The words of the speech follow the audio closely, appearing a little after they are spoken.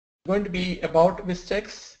going to be about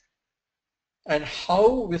VISTEX and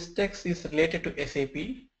how VISTEX is related to SAP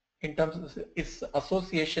in terms of its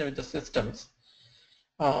association with the systems.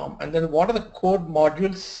 And then what are the core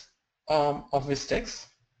modules of VISTEX.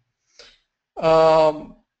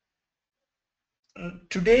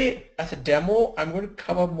 Today, as a demo, I'm going to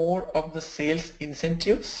cover more of the sales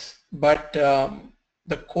incentives, but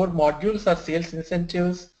the core modules are sales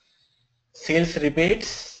incentives, sales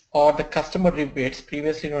rebates, or the customer rebates,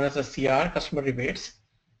 previously known as a CR, customer rebates,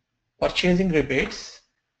 purchasing rebates,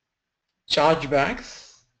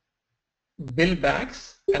 chargebacks,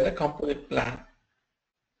 billbacks, and the composite plan.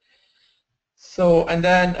 So, and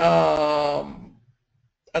then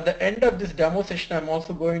at the end of this demo session, I'm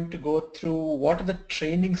also going to go through what are the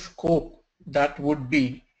training scope that would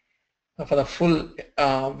be for the full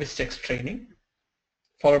VISTEX training,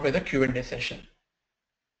 followed by the Q&A session.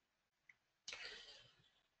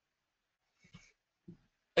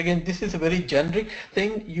 Again, this is a very generic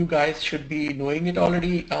thing. You guys should be knowing it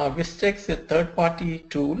already. VISTEX is a third-party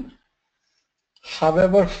tool,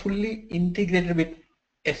 however, fully integrated with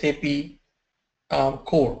SAP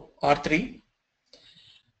Core R3.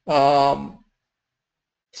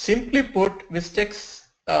 Simply put, VISTEX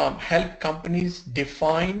help companies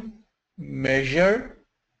define, measure,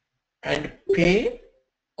 and pay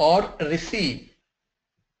or receive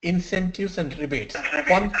incentives and rebates.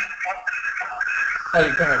 Sorry,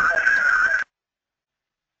 go ahead.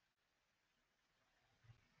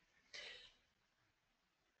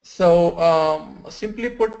 So simply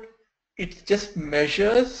put, it just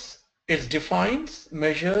measures, it defines,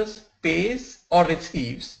 measures, pays, or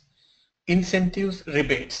receives incentives,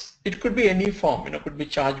 rebates. It could be any form, it could be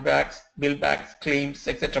chargebacks, billbacks, claims,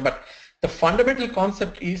 etc. But the fundamental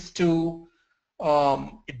concept is to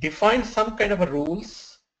define some kind of a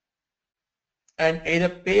rules and either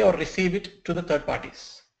pay or receive it to the third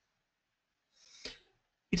parties.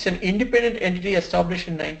 It's an independent entity established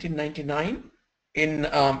in 1999 in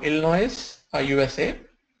Illinois, USA.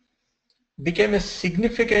 Became a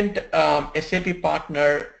significant SAP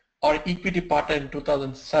partner or equity partner in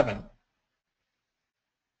 2007.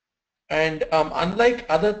 And unlike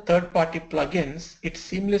other third-party plugins, it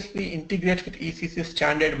seamlessly integrates with ECC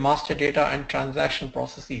standard master data and transaction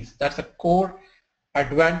processes. That's a core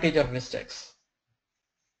advantage of VISTEX.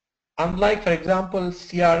 Unlike, for example,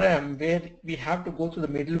 CRM, where we have to go to the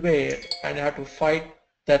middleware and have to fight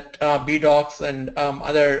that BDocs and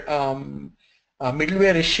other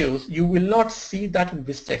middleware issues, you will not see that in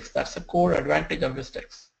VISTEX. That's a core advantage of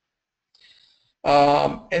VISTEX.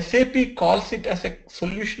 SAP calls it as a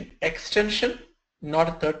solution extension, not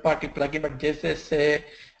a third-party plugin, but they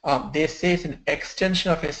say it's an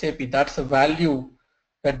extension of SAP. That's a value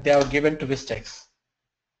that they have given to VISTEX.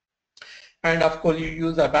 And of course, you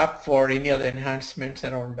use ABAP for any other enhancements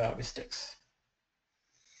around VISTEX.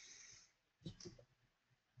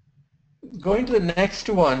 Going to the next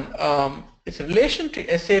one, it's in relation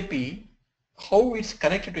to SAP, how it's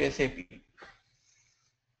connected to SAP.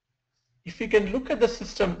 If you can look at the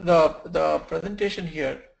system, the presentation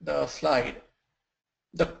here, the slide,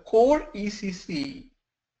 the core ECC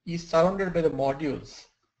is surrounded by the modules.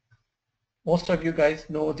 Most of you guys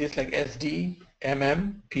know this, like SD,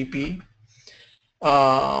 MM, PP,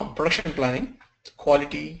 production planning,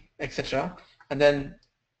 quality, etc. And then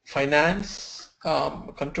finance,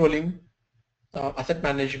 controlling, asset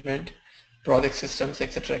management, project systems,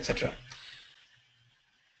 etc., etc.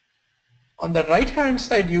 On the right-hand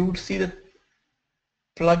side, you would see that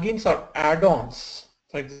plugins or add-ons.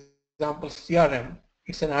 For example, CRM,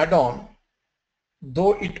 it's an add-on.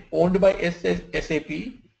 Though it's owned by SAP,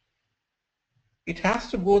 it has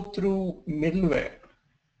to go through middleware.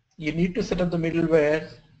 You need to set up the middleware,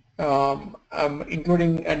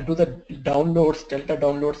 including and do the downloads, delta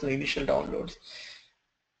downloads, and initial downloads,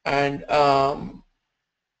 and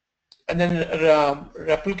then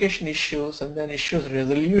replication issues, and then issues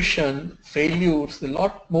resolution, failures, a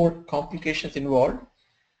lot more complications involved.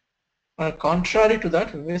 Contrary to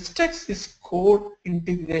that, VISTEX is core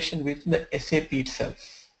integration within the SAP itself.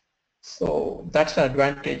 So that's an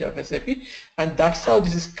advantage of SAP, and that's how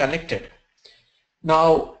this is connected.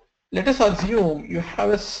 Now, let us assume you have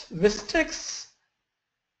a VISTEX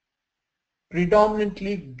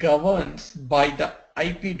predominantly governs by the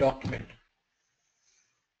IP document.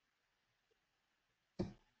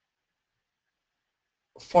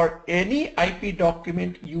 For any IP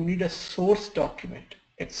document, you need a source document.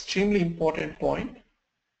 Extremely important point.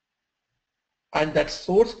 And that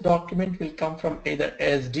source document will come from either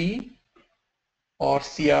SD or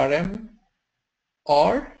CRM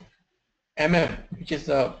or MM, which is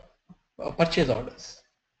the purchase orders,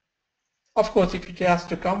 Of course, if it has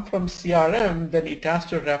to come from CRM, then it has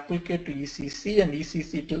to replicate to ECC and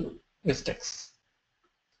ECC to VISTEX.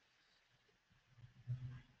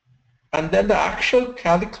 And then the actual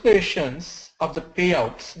calculations of the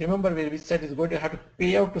payouts. Remember where we said it's going to have to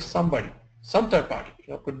pay out to somebody, some third party.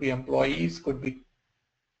 Could be employees, could be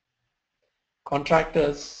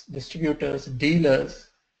contractors, distributors, dealers,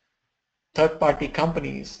 third party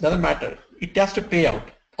companies, doesn't matter. It has to pay out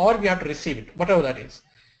or we have to receive it, whatever that is.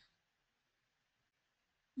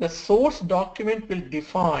 The source document will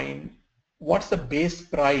define what's the base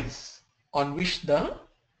price on which the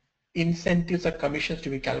incentives or commissions to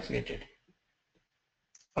be calculated.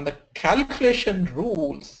 And the calculation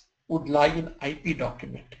rules would lie in IP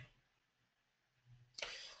document.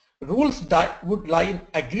 Rules that would lie in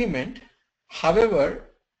agreement. However,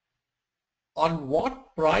 on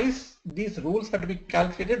what price these rules have to be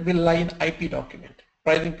calculated will lie in IP document,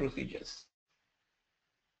 pricing procedures.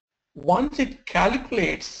 Once it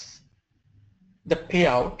calculates the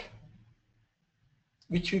payout,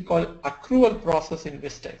 which we call accrual process in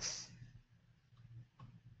VISTEX,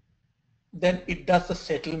 then it does the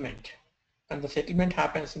settlement, and the settlement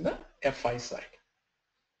happens in the FI side.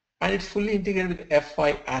 And it's fully integrated with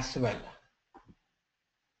FI as well.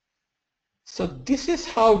 So this is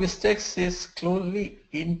how VISTEX is closely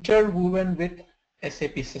interwoven with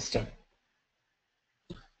SAP system.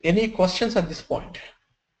 Any questions at this point?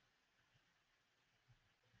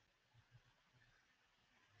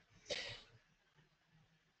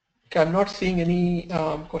 Okay, I'm not seeing any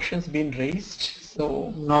questions being raised.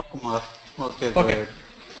 So no, Kumar. Okay, go ahead.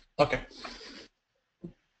 Okay.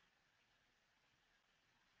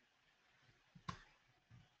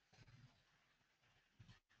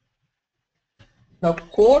 Now,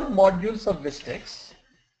 core modules of VISTEX: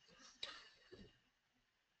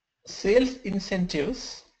 sales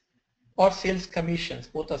incentives or sales commissions,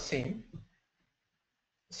 both are same.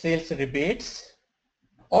 Sales rebates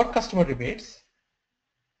or customer rebates,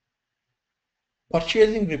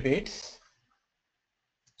 purchasing rebates,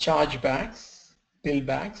 chargebacks,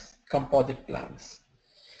 billbacks, composite plans.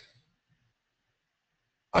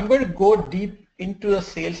 I'm going to go deep into the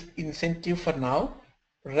sales incentive for now.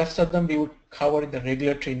 Rest of them we would cover in the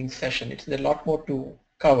regular training session. It's a lot more to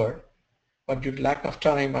cover, but due to lack of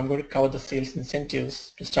time, I'm going to cover the sales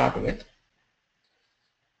incentives to start with.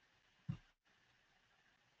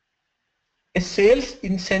 A sales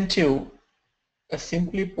incentive,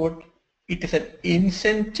 simply put, it is an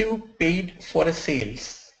incentive paid for a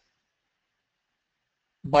sales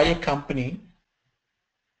by a company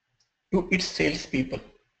to its salespeople.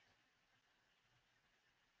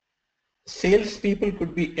 Salespeople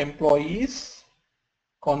could be employees,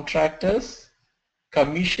 contractors,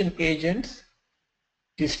 commission agents,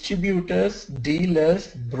 distributors,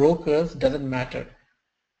 dealers, brokers, doesn't matter.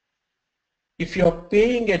 If you're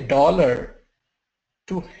paying $1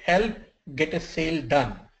 to help get a sale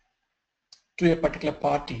done to a particular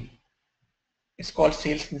party, it's called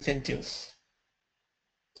sales incentives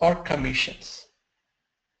or commissions.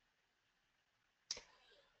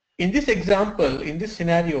 In this example, in this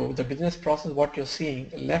scenario, the business process, what you're seeing,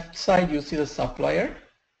 the left side you see the supplier,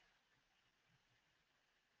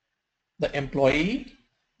 the employee,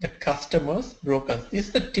 the customers, brokers. This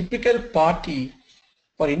is the typical party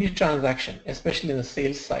for any transaction, especially in the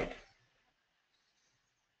sales side.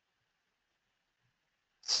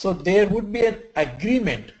 So there would be an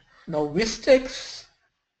agreement. Now VISTEX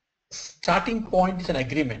starting point is an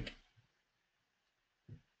agreement.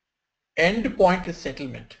 End point is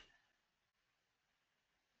settlement.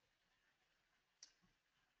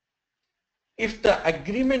 If the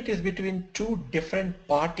agreement is between two different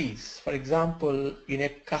parties, for example, in a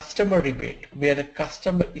customer rebate, where a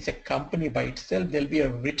customer is a company by itself, there will be a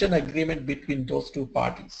written agreement between those two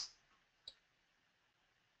parties.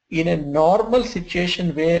 In a normal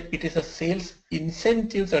situation where it is a sales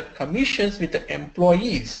incentives or commissions with the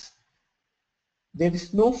employees, there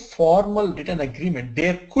is no formal written agreement.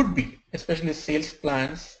 There could be, especially sales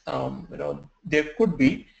plans, there could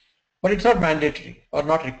be, but it's not mandatory or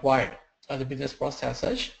not required as a business process as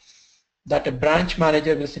such, that a branch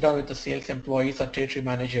manager will sit down with the sales employees or territory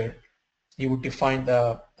manager. He would define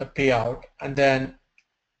the payout, and then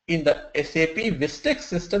in the SAP VISTEX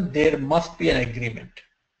system, there must be an agreement.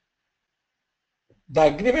 The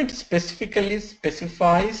agreement specifically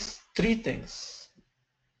specifies three things: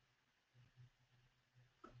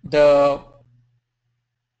 the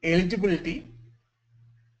eligibility,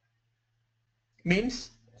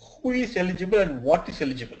 means who is eligible and what is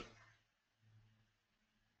eligible.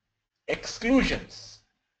 Exclusions.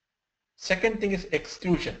 Second thing is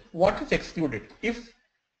exclusion. What is excluded? If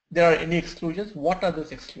there are any exclusions, what are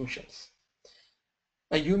those exclusions?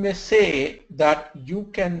 You may say that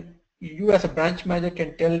you as a branch manager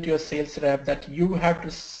can tell to your sales rep that you have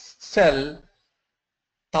to sell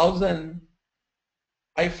 1,000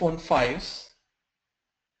 iPhone 5s,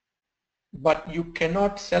 but you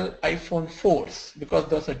cannot sell iPhone 4s because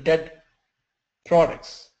those are dead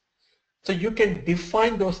products. So you can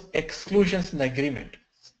define those exclusions in the agreement.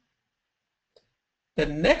 The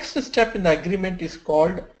next step in the agreement is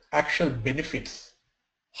called actual benefits.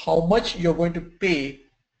 How much you're going to pay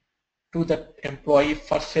to the employee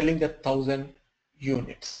for selling the 1,000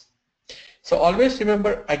 units. So always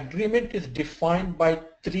remember, agreement is defined by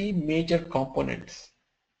three major components: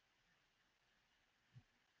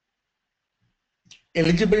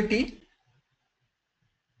 eligibility,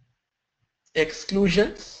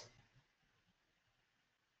 exclusions,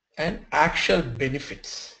 and actual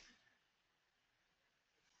benefits.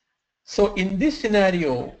 So in this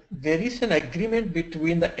scenario, there is an agreement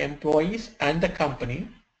between the employees and the company,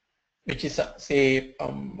 which is say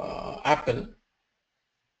Apple,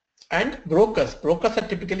 and brokers. Brokers are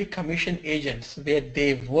typically commission agents where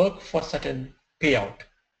they work for certain payout.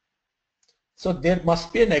 So there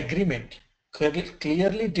must be an agreement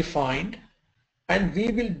clearly defined, and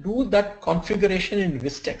we will do that configuration in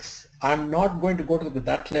VISTEX. I'm not going to go to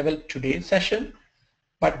that level today's session,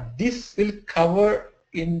 but this will cover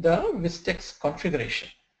in the VISTEX configuration.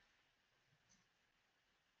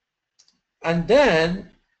 And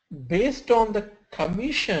then based on the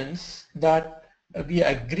commissions that we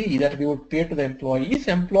agree that we would pay to the employees,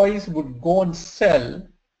 employees would go and sell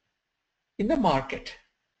in the market.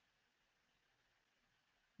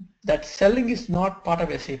 That selling is not part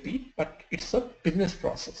of SAP, but it's a business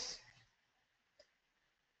process.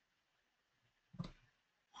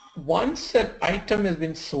 Once an item has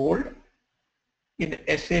been sold in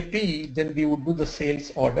SAP, then we would do the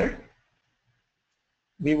sales order.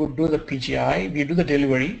 We would do the PGI, we do the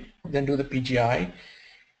delivery, then do the PGI,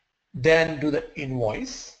 then do the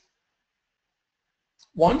invoice.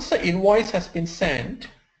 Once the invoice has been sent,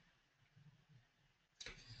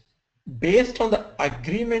 based on the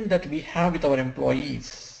agreement that we have with our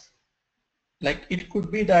employees, like it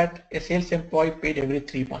could be that a sales employee paid every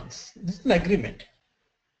 3 months. This is an agreement.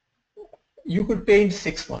 You could pay in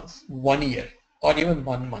 6 months, 1 year, or even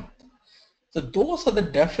 1 month. So those are the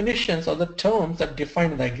definitions or the terms that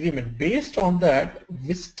define the agreement. Based on that,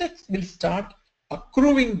 VISTEX will start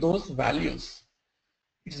accruing those values.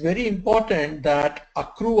 It's very important that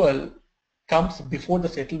accrual comes before the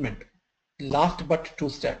settlement. Last but two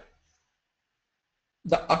step.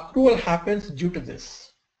 The accrual happens due to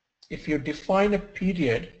this. If you define a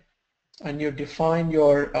period and you define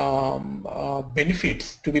your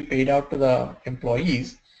benefits to be paid out to the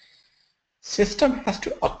employees, system has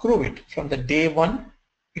to accrue it from the day one.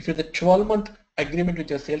 If it's a 12-month agreement with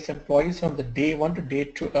your sales employees, from the day 1 to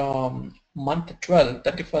day month 12,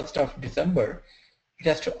 31st of December, it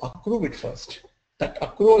has to accrue it first. That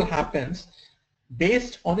accrual happens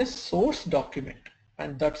based on a source document,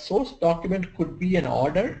 and that source document could be an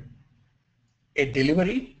order, a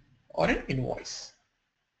delivery, or an invoice.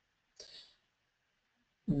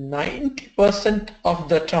 90% of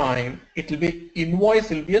the time, invoice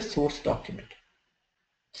will be a source document,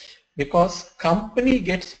 because company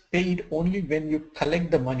gets paid only when you collect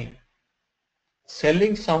the money.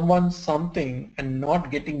 Selling someone something and not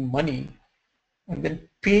getting money and then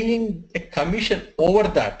paying a commission over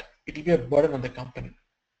that, it will be a burden on the company.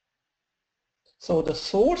 So the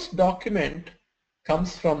source document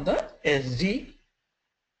comes from the SD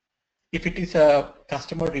if it is a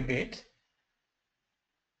customer rebate,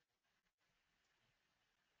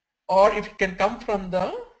 or if it can come from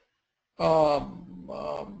the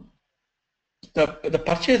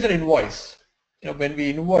purchaser invoice. When we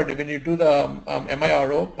inward, when you do the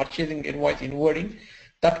MIRO, purchasing invoice inwarding,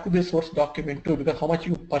 that could be a source document too, because how much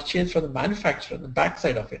you purchase from the manufacturer, the back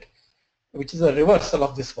side of it, which is a reversal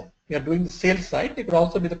of this one. We are doing the sales side. It could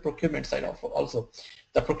also be the procurement side of also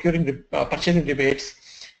the purchasing rebates.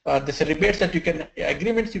 There's a rebates that you can,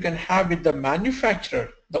 agreements you can have with the manufacturer,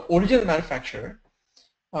 the original manufacturer,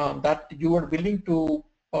 that you are willing to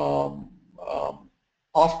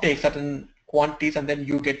offtake certain quantities and then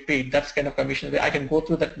you get paid. That's kind of commission. I can go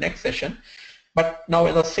through that next session. But now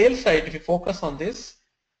in the sales side, if you focus on this,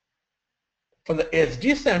 from the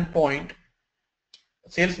SD standpoint,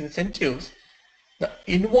 sales incentives, the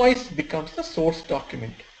invoice becomes the source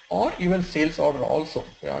document, or even sales order also.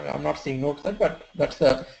 I'm not saying no to that, but that's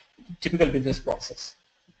the typical business process.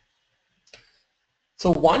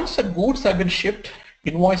 So once the goods have been shipped,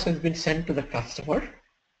 invoice has been sent to the customer,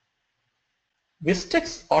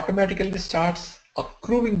 VISTEX automatically starts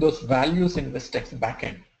accruing those values in VISTEX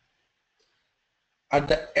backend. At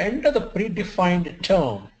the end of the predefined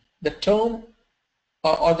term, the term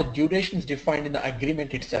or the duration is defined in the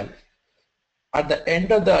agreement itself. At the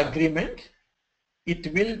end of the agreement,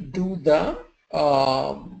 it will do the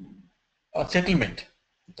settlement.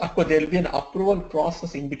 Of course, there will be an approval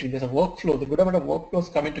process in between. There's a workflow. The good amount of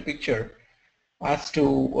workflows come into picture as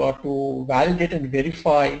to validate and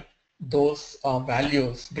verify those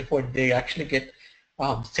values before they actually get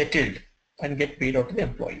settled and get paid out to the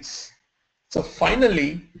employees. So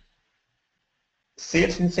finally,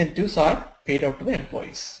 sales incentives are paid out to the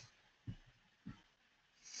employees.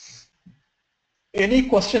 Any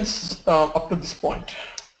questions up to this point?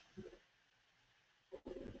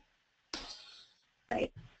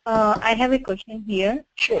 Right. I have a question here.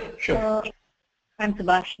 Sure. I'm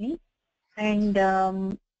Subhashini, and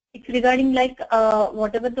it's regarding like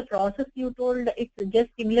whatever the process you told, it's just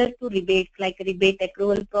similar to rebates, like rebate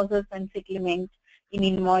accrual process and settlement in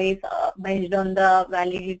invoice based on the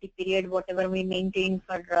validity period, whatever we maintain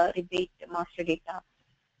for rebate master data.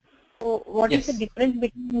 So what is the difference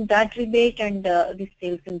between that rebate and the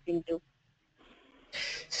sales incentive?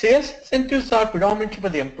 Sales incentives are predominantly for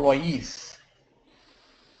the employees.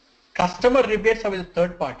 Customer rebates are with the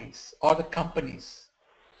third parties or the companies.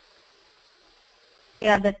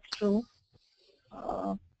 Yeah, that's true.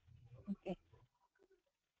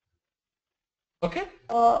 Okay.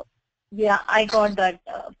 Yeah, I got that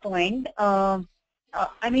point.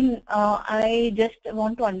 I mean, I just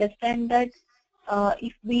want to understand that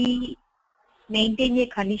if we maintain a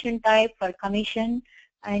condition type for commission,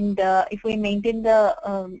 and if we maintain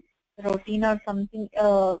the routine or something,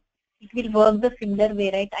 it will work the similar way,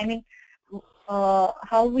 right? I mean,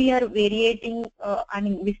 how we are variating, I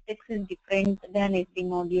mean, VISTEX is different than SD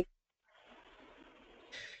module.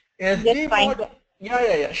 SD module,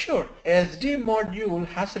 yeah, sure. SD module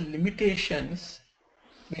has limitations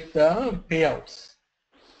with the payouts.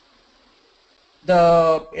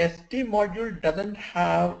 The SD module doesn't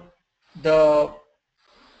have the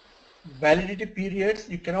validity periods.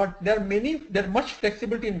 You cannot, there are much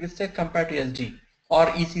flexibility in VISTEX compared to SD or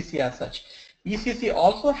ECC as such. ECC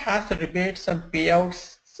also has rebates and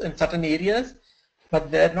payouts in certain areas,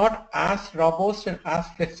 but they're not as robust and as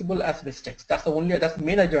flexible as VISTEX. That's the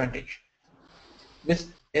main advantage.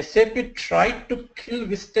 SAP tried to kill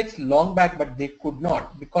VISTEX long back, but they could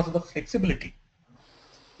not because of the flexibility.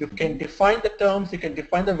 You can define the terms, you can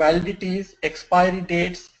define the validities, expiry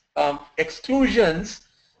dates, exclusions,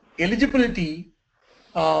 eligibility.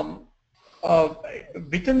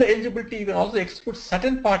 Within the eligibility, you can also exclude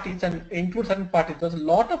certain parties and include certain parties. There's a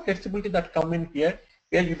lot of flexibility that come in here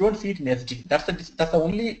where you don't see it in SD. That's the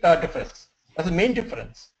only difference. That's the main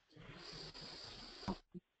difference.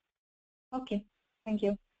 Okay, thank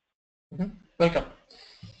you. Welcome.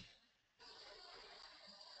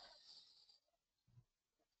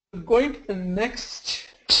 Going to the next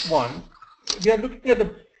one, we are looking at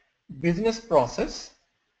the business process.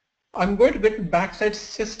 I'm going to get to backside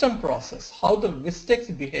system process, how the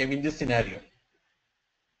VISTEX behave in this scenario.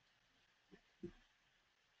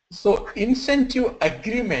 So incentive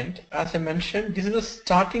agreement, as I mentioned, this is a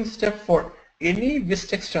starting step for any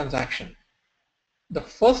VISTEX transaction. The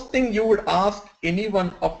first thing you would ask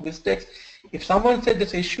anyone of VISTEX, if someone said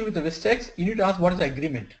this issue with the VISTEX, you need to ask what is the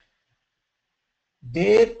agreement.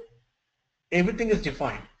 There, everything is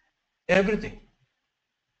defined. Everything.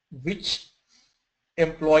 Which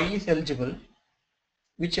employee is eligible,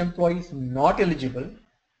 which employee is not eligible,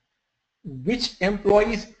 which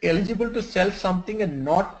employee is eligible to sell something and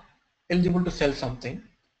not eligible to sell something,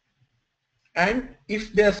 and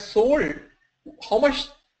if they are sold, how much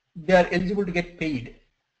they are eligible to get paid.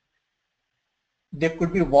 There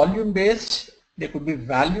could be volume based, there could be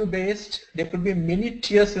value based, there could be many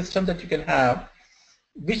tier system that you can have,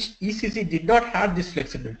 which ECC did not have this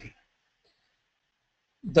flexibility.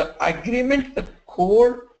 The agreement, the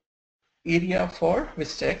core area for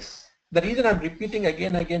VISTEX. The reason I'm repeating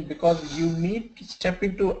again because you need to step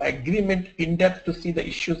into agreement in depth to see the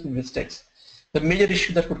issues in VISTEX. The major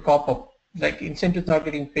issue that could pop up, like incentives not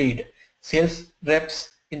getting paid, sales reps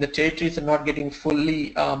in the territories are not getting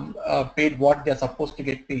fully paid what they're supposed to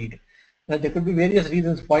get paid. Now, there could be various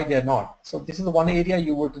reasons why they're not. So this is one area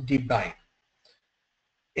you would deep dive.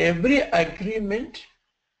 Every agreement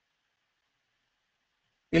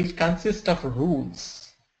will consist of rules.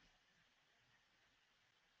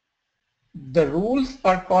 The rules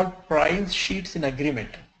are called price sheets in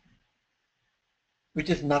agreement, which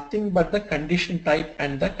is nothing but the condition type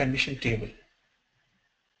and the condition table.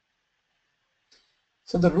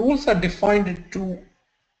 So the rules are defined in two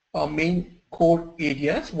main core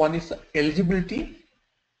areas. One is eligibility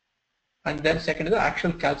and then second is the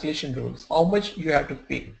actual calculation rules, how much you have to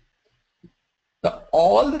pay.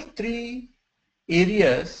 All the three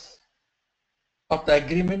areas of the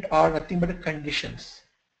agreement are nothing but conditions,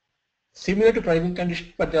 similar to pricing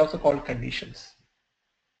conditions, but they're also called conditions.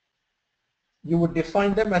 You would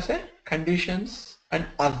define them as a conditions and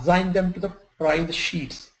assign them to the price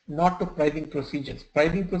sheets, not to pricing procedures.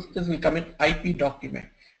 Pricing procedures will come in IP document,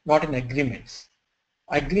 not in agreements.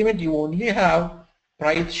 Agreement, you only have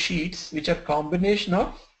price sheets, which are combination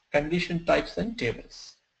of condition types and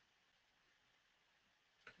tables.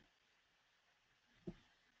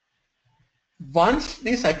 Once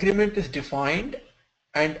this agreement is defined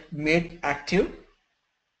and made active,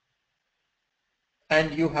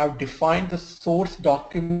 and you have defined the source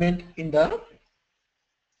document in the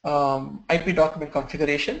IP document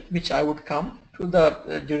configuration, which I would come to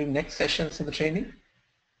the during next sessions in the training,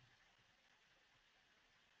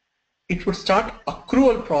 it would start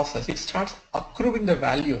accrual process. It starts accruing the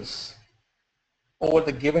values over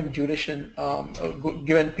the given duration,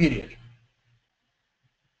 given period.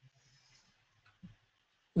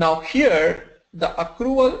 Now here, the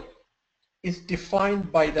accrual is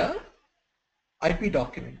defined by the IP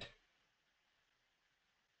document.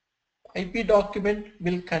 IP document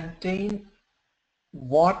will contain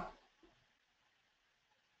what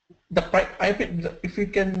the IP, if we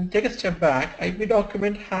can take a step back, IP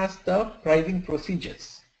document has the pricing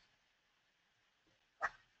procedures.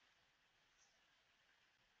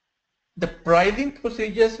 The pricing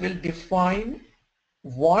procedures will define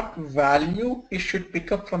what value it should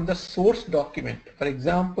pick up from the source document. For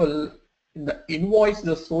example, in the invoice,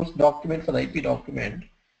 the source document for the IP document,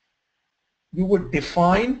 you would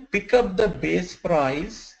define, pick up the base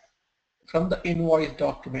price from the invoice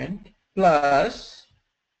document plus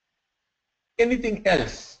anything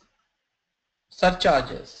else,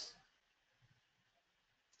 surcharges,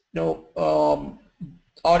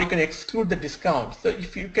 or you can exclude the discount. So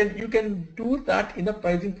if you can do that in the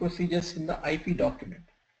pricing procedures in the IP document.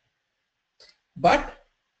 But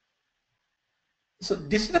so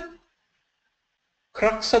this is the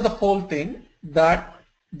crux of the whole thing, that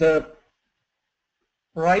the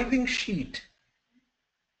pricing sheet,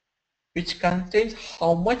 which contains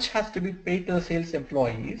how much has to be paid to the sales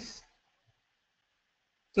employees,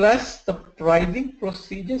 plus the pricing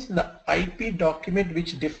procedures in the IP document,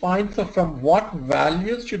 which defines from what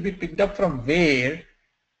values should be picked up from where,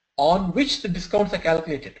 on which the discounts are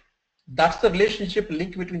calculated. That's the relationship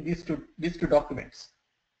link between these two documents.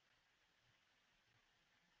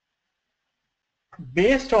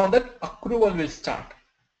 Based on that, accrual will start.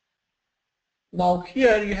 Now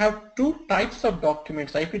here you have two types of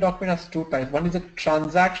documents. IP document has two types. One is a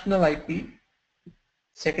transactional IP,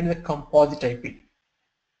 second is a composite IP.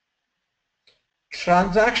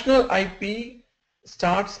 Transactional IP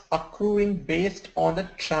starts accruing based on the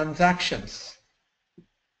transactions.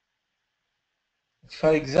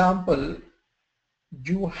 For example,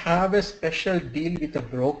 you have a special deal with a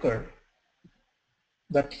broker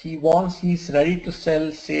that he's ready to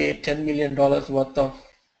sell, say, $10 million worth of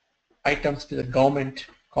items to the government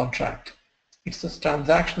contract. It's a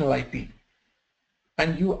transactional IP.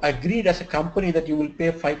 And you agreed as a company that you will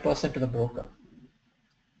pay 5% to the broker.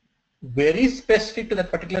 Very specific to that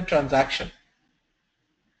particular transaction.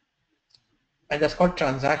 And that's called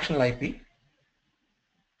transactional IP.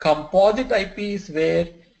 Composite IP is where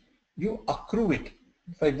you accrue it.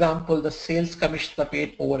 For example, the sales commissions are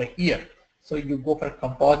paid over a year. So you go for a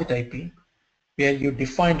composite IP where you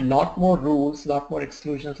define a lot more rules, a lot more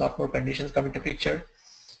exclusions, a lot more conditions come into picture,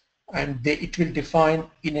 and it will define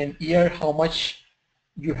in an year how much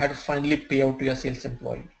you had to finally pay out to your sales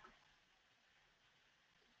employee.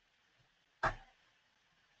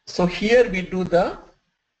 So here we do the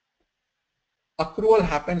accrual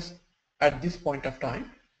happens at this point of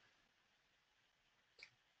time.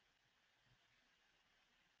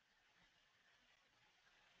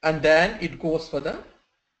 And then it goes for the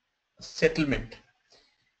settlement.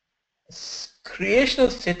 Creation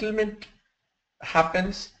of settlement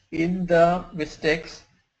happens in the VISTEX.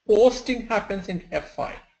 Posting happens in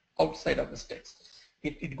F5 outside of VISTEX.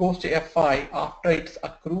 It goes to F5 after it's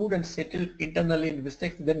accrued and settled internally in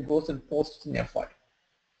VISTEX, then goes and posts in F5.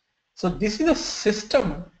 So this is a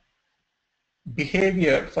system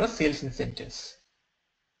behavior for sales incentives.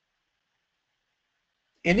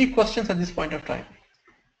 Any questions at this point of time?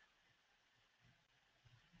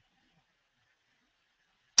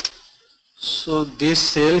 So these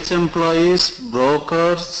sales employees,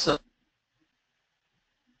 brokers.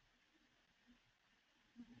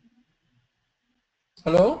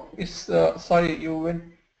 Hello? Sorry, you went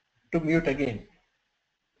to mute again.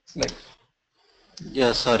 It's like.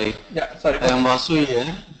 Yeah, sorry. Yeah, sorry, I go am ahead. Vasu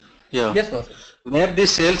here. Yeah. Yes, Vasu. Where the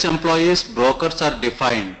sales employees, brokers are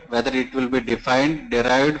defined, whether it will be defined,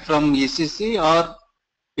 derived from ECC or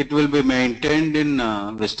it will be maintained in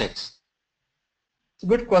Vistex.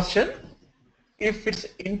 Good question. If it's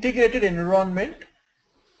integrated environment,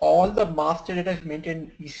 all the master data is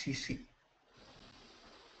maintained in ECC.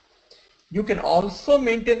 You can also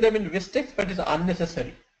maintain them in Vistex, but it's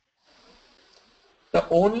unnecessary. The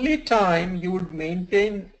only time you would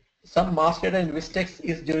maintain some master data in Vistex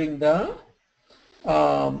is during the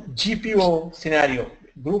GPO scenario,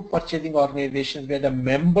 group purchasing organization, where the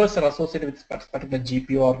members are associated with particular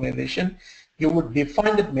GPO organization. You would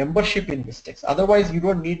define that membership in Vistex. Otherwise, you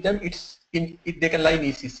don't need them. They can lie in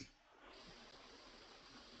ECC.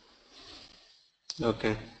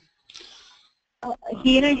 Okay.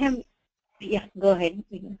 Here I have, yeah, go ahead.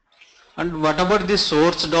 And what about the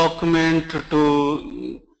source document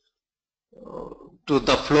to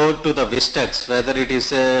the flow to the Vistex, whether it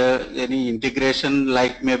is any integration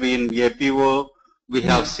like maybe in APO we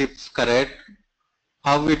have SIP correct,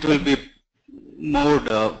 how it will be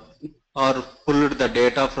moved or pulled the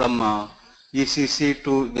data from ECC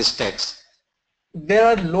to Vistex? There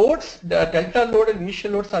are loads, the delta load and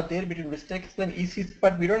initial loads are there between Vistex and ECC,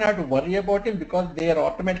 but we don't have to worry about it because they are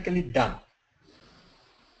automatically done.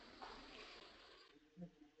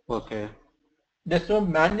 Okay. There's no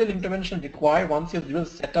manual intervention required once your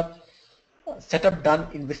setup done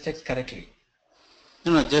in Vistex correctly.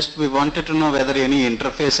 No, just we wanted to know whether any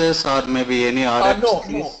interfaces or maybe any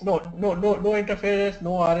RFCs. No interfaces,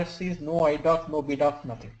 no RFCs, no IDOCs, no BDOCs,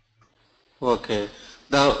 nothing. Okay.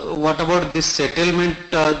 What about this settlement,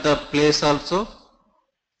 the place also?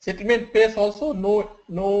 Settlement place also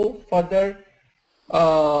no further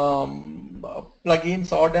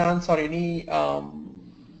plugins, orders, or any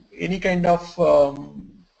kind of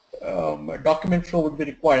document flow would be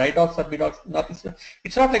required. IDOCs or BDOCs, nothing.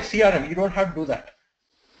 It's not like CRM. You don't have to do that.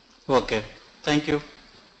 Okay. Thank you.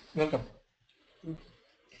 Welcome.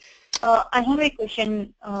 I have a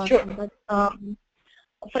question. Sure.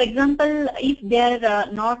 For example, if they are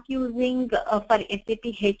not using for SAP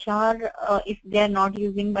HR, if they are not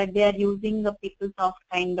using, but they are using the PeopleSoft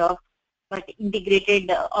kind of, but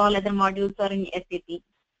integrated all other modules are in SAP.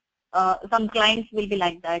 Some clients will be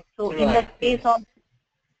like that. So in that case,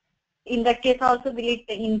 also will it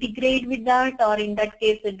integrate with that, or in that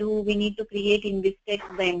case, do we need to create in Vistex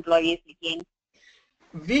the employees again?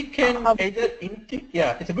 We can either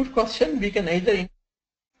it's a good question. We can either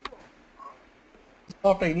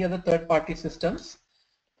or any other third-party systems,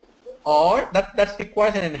 or that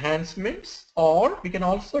requires an enhancements, or we can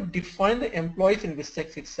also define the employees in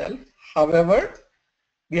Vistex itself. However,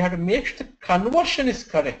 we have to make sure the conversion is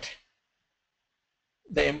correct.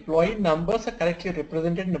 The employee numbers are correctly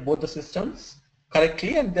represented in both the systems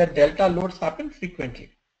correctly, and their delta loads happen frequently.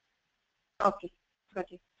 Okay,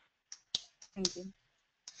 got it. Thank you.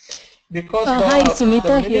 Because hi,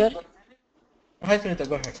 Sunita here. Hi, Sunita,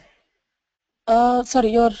 go ahead.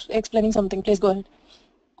 Sorry, you're explaining something. Please go ahead.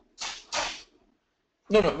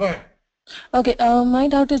 No, go ahead. Okay, my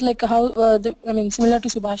doubt is like how, similar to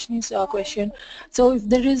Subhashini's question. So if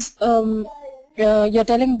there is, you're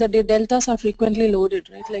telling that the deltas are frequently loaded,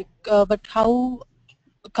 right? Like, but how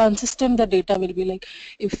consistent the data will be? Like,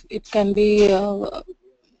 if it can be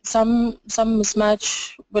some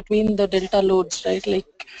mismatch between the delta loads, right? Like,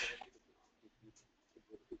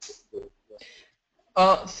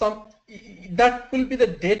 that will be the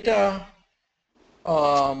data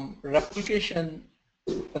replication.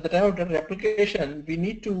 At the time of the replication, we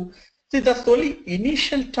need to see that's only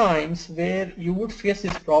initial times where you would face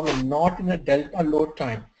this problem, not in a delta load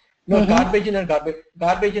time. Garbage in and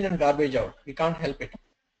garbage out. We can't help it.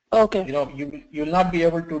 Okay. You will not be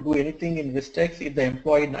able to do anything in Vistex if the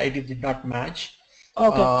employee ID did not match.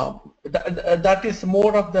 Okay. That is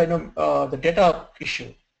more of the the data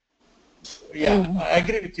issue. Yeah, I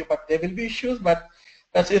agree with you, but there will be issues. But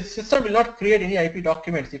the system will not create any IP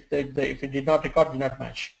documents if it did not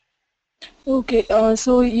match. Okay,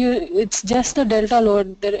 so it's just the delta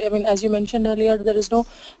load. There, I mean, as you mentioned earlier, there is no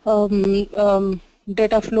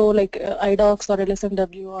data flow like IDOCs or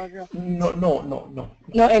LSMW or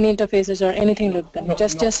no any interfaces or anything like that.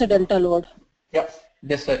 Just a delta load. Yeah,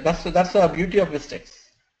 that's the beauty of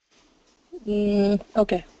Vistex.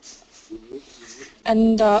 Okay.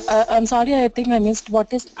 And I'm sorry, I think I missed.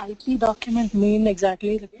 What does IP document mean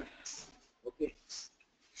exactly? Okay.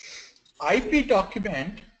 IP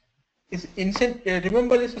document is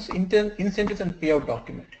remember this is incentives and payout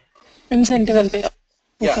document. Incentive and payout.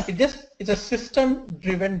 Yeah, okay. It's a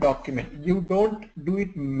system-driven document. You don't do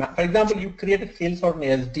it. For example, you create a sales order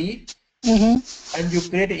in SD. and you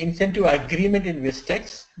create an incentive agreement in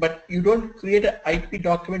VISTEX, but you don't create an IP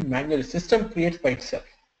document manually. System creates by itself.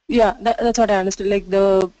 Yeah, that's what I understood. Like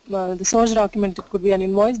the source document, it could be an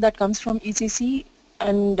invoice that comes from ECC,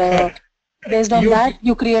 and Correct. based on that,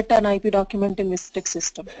 you create an IP document in VISTEX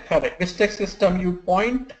system. Correct. VISTEX system, you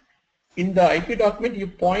point in the IP document, you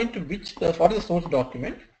point what is the source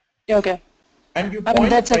document. Okay. And you I mean,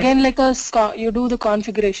 that's again like you do the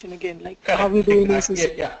configuration again, like correct. how we do in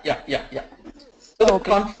ECC. Yeah. So the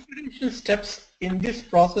configuration steps in this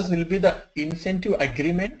process will be the incentive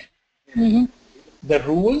agreement, the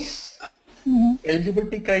rules,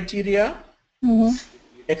 eligibility criteria,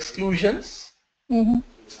 exclusions,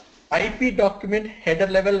 IP document header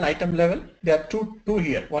level and item level. There are two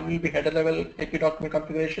here. One will be header level IP document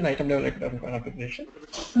configuration, item level IP document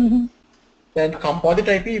configuration. Then composite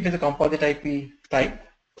IP if it's a composite IP type.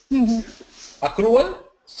 Accrual,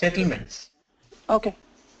 settlements. Okay.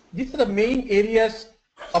 These are the main areas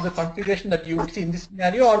of the configuration that you would see in this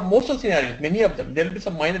scenario or most of the scenarios, many of them. There will be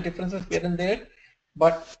some minor differences here and there,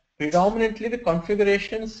 but predominantly the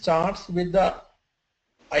configuration starts with the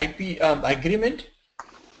IP agreement,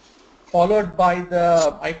 followed by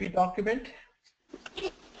the IP document.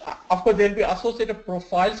 Of course, there will be associated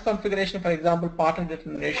profiles configuration, for example, partner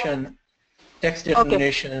determination, text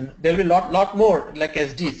determination. There will be lot more like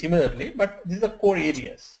SD similarly, but these are core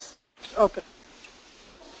areas. Okay.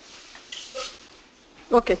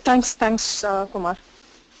 Okay, thanks, Kumar.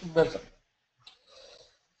 Welcome.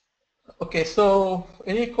 Okay, so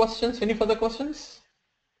any questions? Any further questions?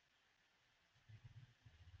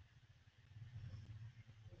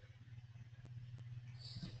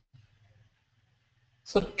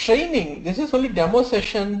 So training, this is only demo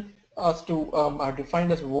session as to are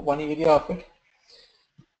defined as one area of it.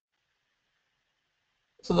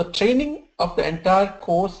 So the training of the entire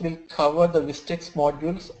course will cover the VISTEX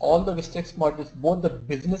modules, all the VISTEX modules, both the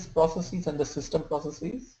business processes and the system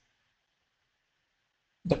processes.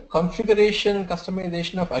 The configuration and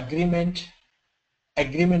customization of agreement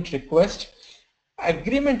request.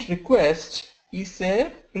 Agreement request is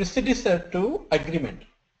a predecessor to agreement.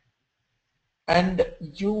 And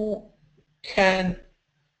you can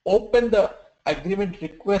open the agreement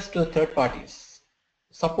request to the third parties.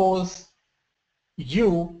 Suppose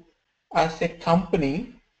you as a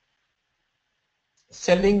company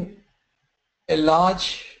selling a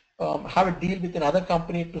large, have a deal with another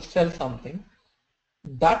company to sell something,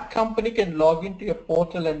 that company can log into your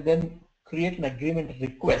portal and then create an agreement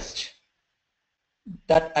request.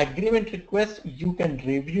 That agreement request, you can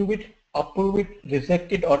review it, approve it,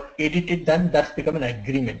 reject it, or edit it, then that's become an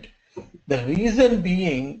agreement. The reason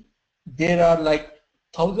being, there are like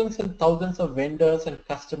thousands and thousands of vendors and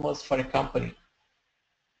customers for a company.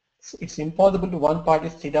 So it's impossible to one party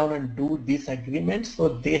sit down and do this agreement, so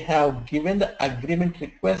they have given the agreement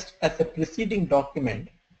request as a preceding document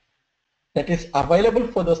that is available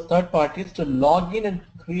for those third parties to log in and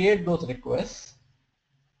create those requests,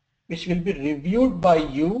 which will be reviewed by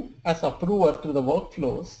you as approver through the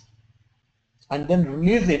workflows, and then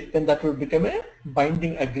release it, then that will become a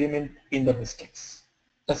binding agreement in the VISTEX.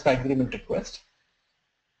 That's the agreement request.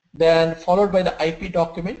 Then followed by the IP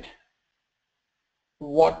document,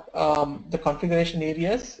 what the configuration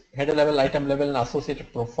areas, header level, item level, and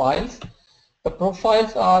associated profiles. The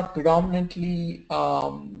profiles are predominantly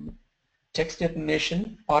text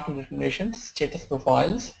determination, partner determination, status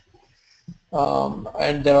profiles,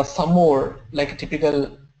 and there are some more like a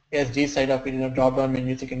typical SD side of it. In a drop-down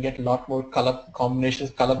menus, you can get a lot more color combinations,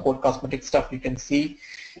 color code, cosmetic stuff you can see,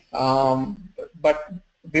 but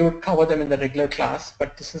we would cover them in the regular class.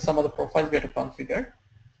 But this is some of the profiles we have to configure.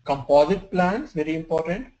 Composite plans, very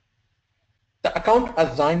important. The account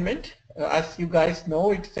assignment, as you guys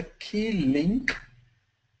know, it's a key link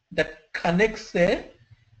that connects a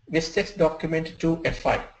VISTEX document to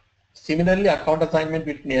FI. Similarly, account assignment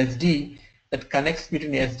between SD that connects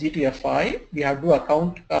between SD to FI, we have to do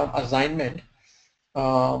account assignment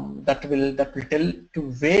that will tell to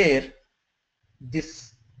where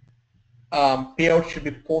this payout should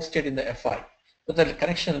be posted in the FI. So the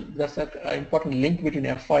connection, that's an important link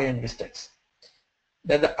between FI and VISTEX.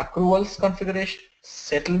 Then the accruals configuration,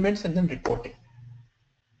 settlements, and then reporting.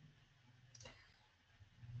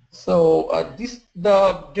 So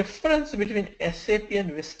the difference between SAP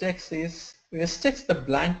and VISTEX is VISTEX, the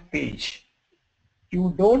blank page.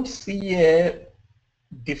 You don't see a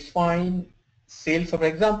defined sales. For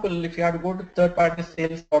example, if you have to go to third-party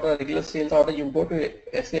sales order, regular sales order, you go to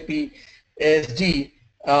SAP SD,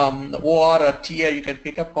 OR or TR, you can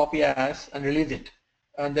pick up, copy as, and release it,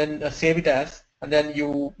 and then save it as, and then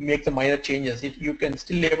you make the minor changes. You can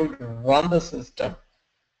still able to run the system.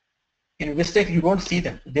 in VISTEX you don't see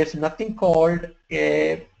them. There's nothing called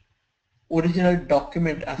a original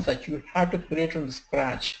document as such. You have to create from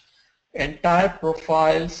scratch. Entire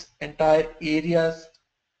profiles, entire areas,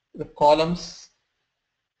 the columns,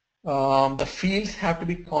 the fields have to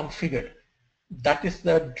be configured. That is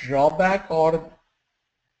the drawback, or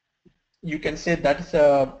you can say that is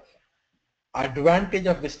a advantage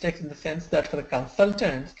of VISTEX in the sense that for the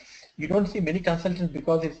consultants, you don't see many consultants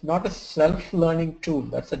because it's not a self-learning tool.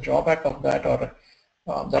 That's a drawback of that, or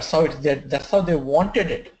that's how that's how they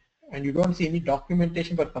wanted it. And you don't see any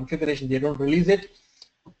documentation for configuration. They don't release it.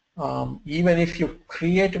 Even if you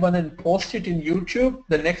create one and post it in YouTube,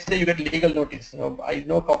 the next day you get legal notice. So I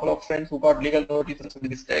know a couple of friends who got legal notices from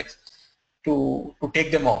VISTEX to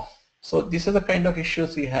take them off. So these are the kind of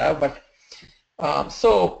issues we have. But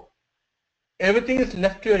so everything is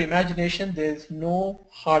left to your imagination. There is no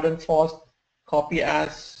hard and fast copy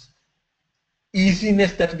as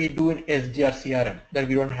easiness that we do in SDR CRM. That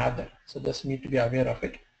we don't have that. So just need to be aware of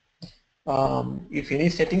it. If any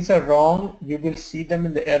settings are wrong, you will see them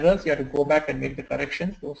in the errors. You have to go back and make the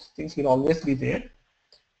corrections. Those things will always be there.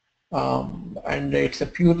 And it's a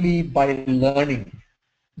purely by learning.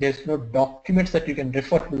 There's no documents that you can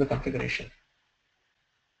refer to the configuration.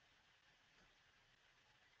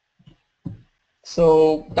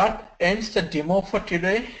 So that ends the demo for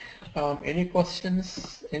today. Any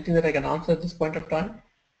questions? Anything that I can answer at this point of time?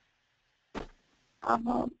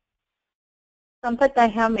 Sampath, I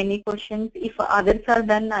have many questions. If others are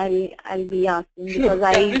done, I'll be asking, Sure. because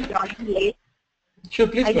I joined late. Sure,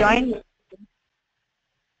 please. I joined.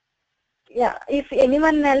 Yeah, if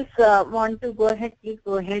anyone else want to go ahead, please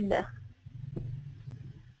go ahead.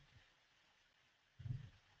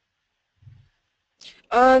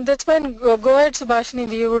 That's fine. Go ahead, Subhashini.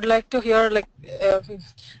 We would like to hear, like,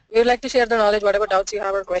 we would like to share the knowledge. Whatever doubts you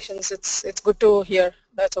have or questions, it's good to hear.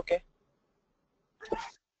 That's okay.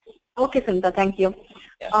 Okay, Sunita, thank you.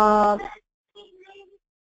 Yeah.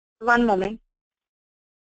 One moment.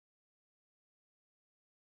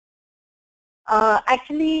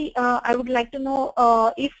 Actually, I would like to know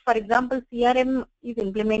if, for example, CRM is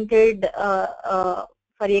implemented for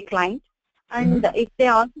a client, and if they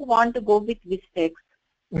also want to go with VISTEX,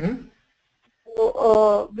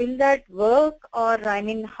 so will that work, or I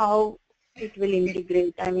mean, how it will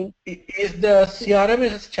integrate? I mean, is the CRM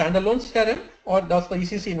is a standalone CRM, or does the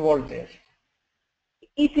ECC involved there?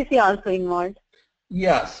 ECC also involved.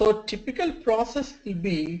 Yeah. So typical process will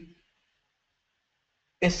be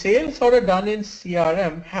a sales order done in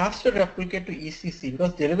CRM has to replicate to ECC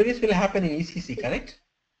because deliveries will happen in ECC, correct?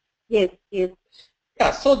 Yes, yes.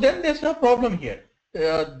 Yeah, so then there's no problem here.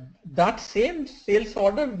 That same sales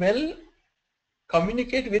order will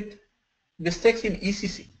communicate with VISTEX in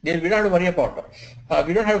ECC. We don't have to worry about it.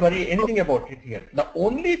 We don't have to worry anything about it here. The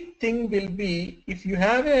only thing will be if you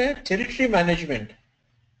have a territory management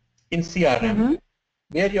in CRM,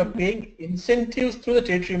 where you're paying incentives through the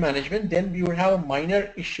territory management, then we would have a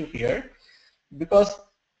minor issue here because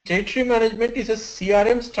territory management is a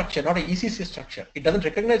CRM structure, not an ECC structure. It doesn't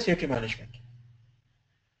recognize territory management.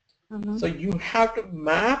 So you have to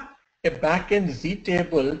map a backend Z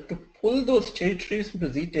table to pull those territories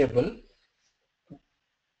into Z table,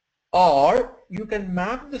 or you can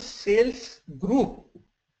map the sales group,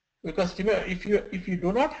 because if you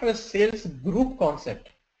do not have a sales group concept,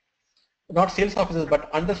 not sales officers, but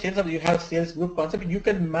under sales officers you have sales group concept, you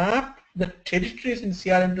can map the territories in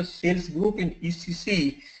CRM to sales group in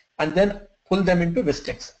ECC and then pull them into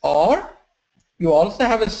VISTEX. Or you also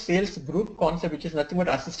have a sales group concept, which is nothing but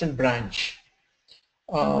assistant branch.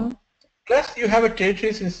 Plus you have a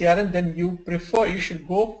territories in CRM, then you should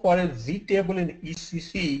go for a Z table in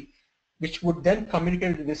ECC, which would then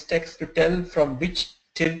communicate with VISTEX to tell from which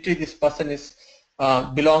territory this person is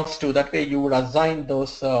belongs to. That way you would assign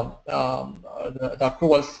those the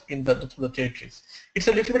approvals in the territories. It's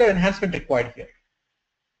a little bit of enhancement required here.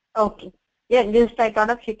 Okay. Yeah, just I thought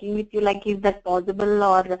of checking with you, like, is that possible,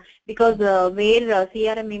 or because where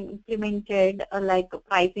CRM implemented, like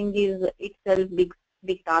pricing is itself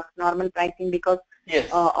big task, normal pricing, because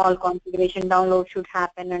all configuration download should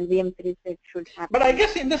happen and VM reset should happen. But I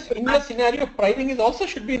guess in this scenario, pricing is also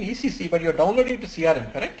should be in ECC, but you're downloading it to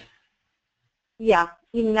CRM, correct? Yeah,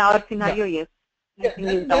 in our scenario, yes. Yeah,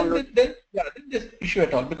 then this issue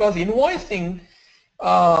at all, because invoicing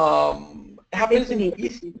happens in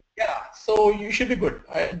ECC. Yeah, so you should be good.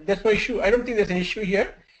 There's no issue. I don't think there's an issue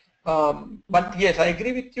here. But yes, I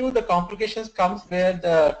agree with you. The complications comes where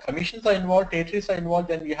the commissions are involved, territories are involved,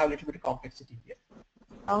 then we have a little bit of complexity here.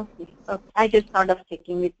 Okay. I just thought of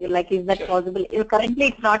checking with you, like, is that possible? Currently,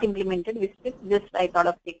 it's not implemented. Just I thought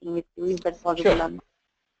of checking with you, is that possible or not?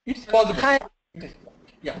 It's possible. Hi.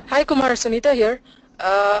 Yeah. Hi, Kumar. Sunita here.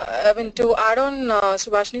 I mean, to add on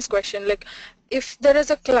Subhashini's question, like, if there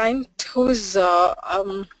is a client who's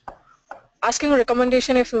asking a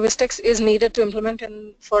recommendation if VISTEX is needed to implement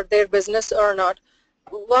in for their business or not,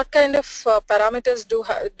 what kind of parameters do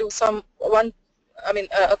a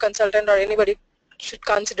consultant or anybody should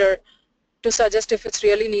consider to suggest if it's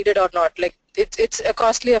really needed or not? Like, it's a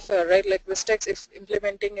costly affair, right? Like VISTEX, if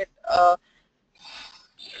implementing it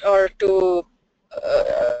or to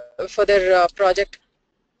for their project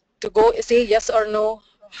to go say yes or no,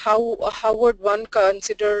 how would one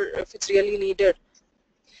consider if it's really needed?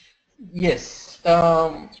 Yes,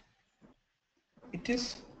 it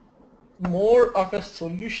is more of a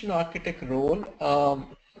solution architect role.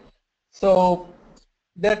 So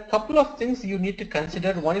there are a couple of things you need to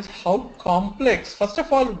consider. One is how complex. First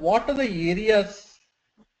of all, what are the areas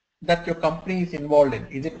that your company is involved in?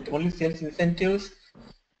 Is it only sales incentives,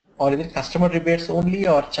 or is it customer rebates only,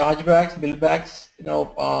 or chargebacks, billbacks?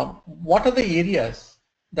 What are the areas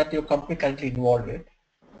that your company currently involved with?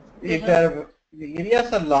 If the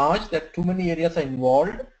areas are large, there are too many areas are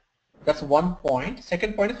involved. That's one point.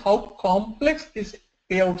 Second point is how complex these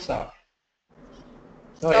payouts are.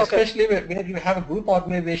 So especially where you have group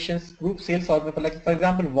organizations, group sales organizations, like for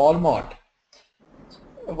example Walmart.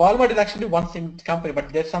 Walmart is actually one company,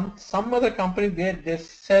 but there's some other companies where they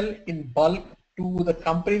sell in bulk to the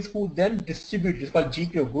companies who then distribute. It's called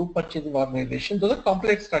GPO, Group Purchasing Organization. Those are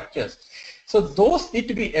complex structures. So those need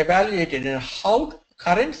to be evaluated, and how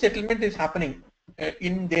current settlement is happening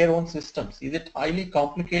in their own systems. Is it highly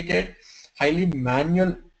complicated, highly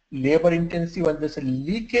manual, labor intensive, and there's a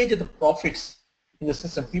leakage of the profits in the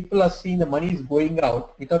system? People are seeing the money is going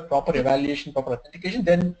out without proper evaluation, proper authentication.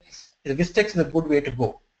 Then the VISTEX is a good way to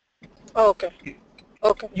go. Okay.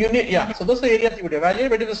 You need, yeah. So those are areas you would evaluate.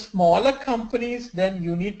 But if the smaller companies, then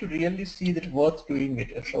you need to really see that it's worth doing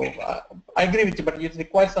it. So I agree with you, but it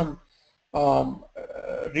requires some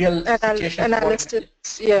real situation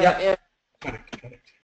analysis. Yeah. Correct.